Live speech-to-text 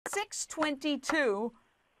6:22,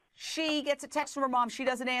 she gets a text from her mom. She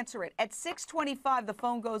doesn't answer it. At 6:25, the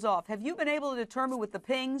phone goes off. Have you been able to determine with the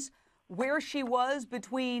pings where she was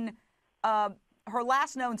between her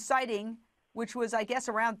last known sighting, which was, I guess,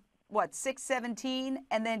 around, 6:17,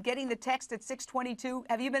 and then getting the text at 6:22?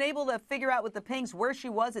 Have you been able to figure out with the pings where she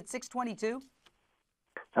was at 6:22?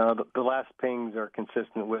 The last pings are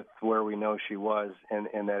consistent with where we know she was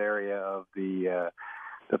in that area of the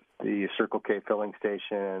Circle K filling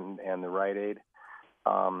station and the Rite Aid.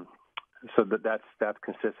 So that's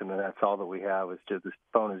consistent, and that's all that we have. Is just the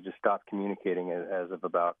phone has just stopped communicating as of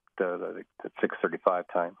about the 6:35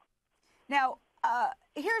 time. Now,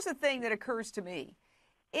 here's the thing that occurs to me.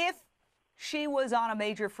 If she was on a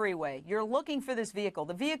major freeway, you're looking for this vehicle.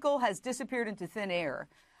 The vehicle has disappeared into thin air.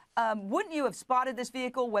 Wouldn't you have spotted this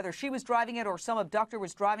vehicle, whether she was driving it or some abductor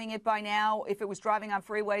was driving it by now, if it was driving on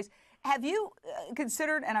freeways? Have you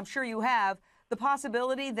considered, and I'm sure you have, the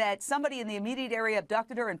possibility that somebody in the immediate area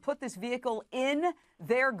abducted her and put this vehicle in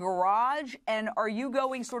their garage? And are you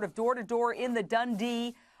going sort of door to door in the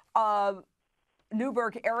Dundee,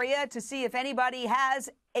 Newburgh area to see if anybody has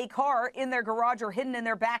a car in their garage or hidden in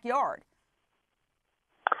their backyard?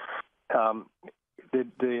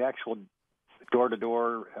 The actual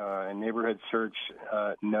door-to-door and neighborhood search,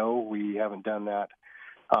 no, we haven't done that.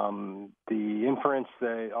 The inference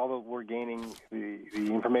that, although we're gaining, the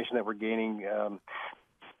information that we're gaining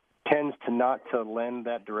tends to not to lend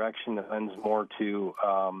that direction. It lends more to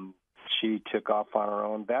she took off on her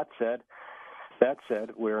own. That said,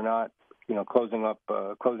 we're not closing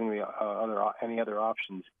any other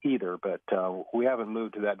options either. But we haven't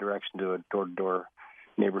moved to that direction to a door-to-door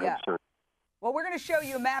neighborhood search. Well, we're going to show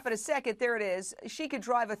you a map in a second. There it is. She could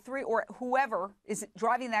drive or whoever is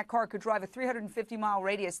driving that car could drive a 350-mile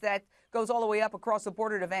radius that goes all the way up across the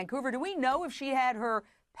border to Vancouver. Do we know if she had her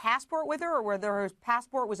passport with her or whether her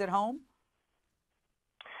passport was at home?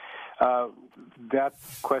 That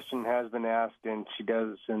question has been asked, and she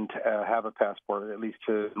doesn't have a passport, at least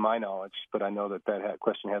to my knowledge. But I know that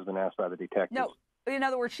question has been asked by the detectives. No, in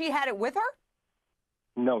other words, she had it with her?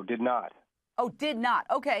 No, did not. Oh, did not.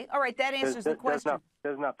 Okay. All right. That answers the question.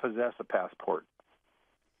 Does not possess a passport.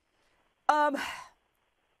 Now.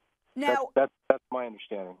 That's my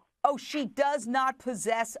understanding. Oh, she does not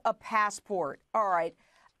possess a passport. All right.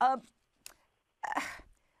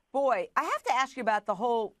 Boy, I have to ask you about the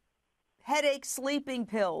whole headache, sleeping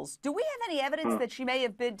pills. Do we have any evidence that she may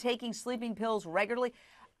have been taking sleeping pills regularly?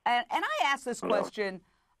 And I ask this question.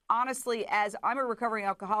 Honestly, as I'm a recovering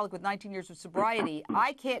alcoholic with 19 years of sobriety,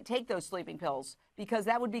 I can't take those sleeping pills because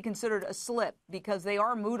that would be considered a slip because they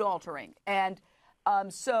are mood altering. And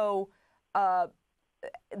so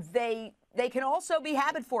they can also be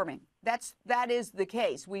habit forming. That is the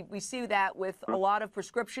case. We see that with a lot of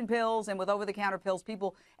prescription pills and with over-the-counter pills,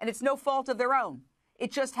 people, and it's no fault of their own.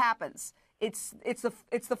 It just happens. It's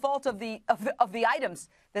the fault of the items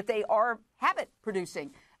that they are habit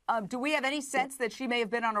producing. Do we have any sense that she may have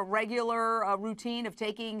been on a regular routine of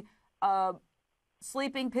taking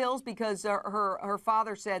sleeping pills because her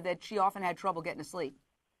father said that she often had trouble getting to sleep?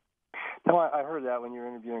 No, I heard that when you were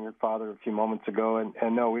interviewing her father a few moments ago, and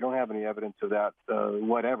no, we don't have any evidence of that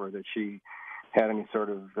whatever, that she had any sort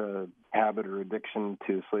of habit or addiction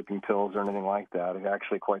to sleeping pills or anything like that. It's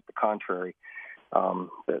actually quite the contrary.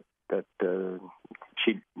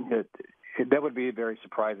 That would be very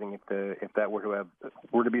surprising if that were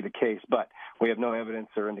to be the case, but we have no evidence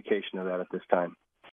or indication of that at this time.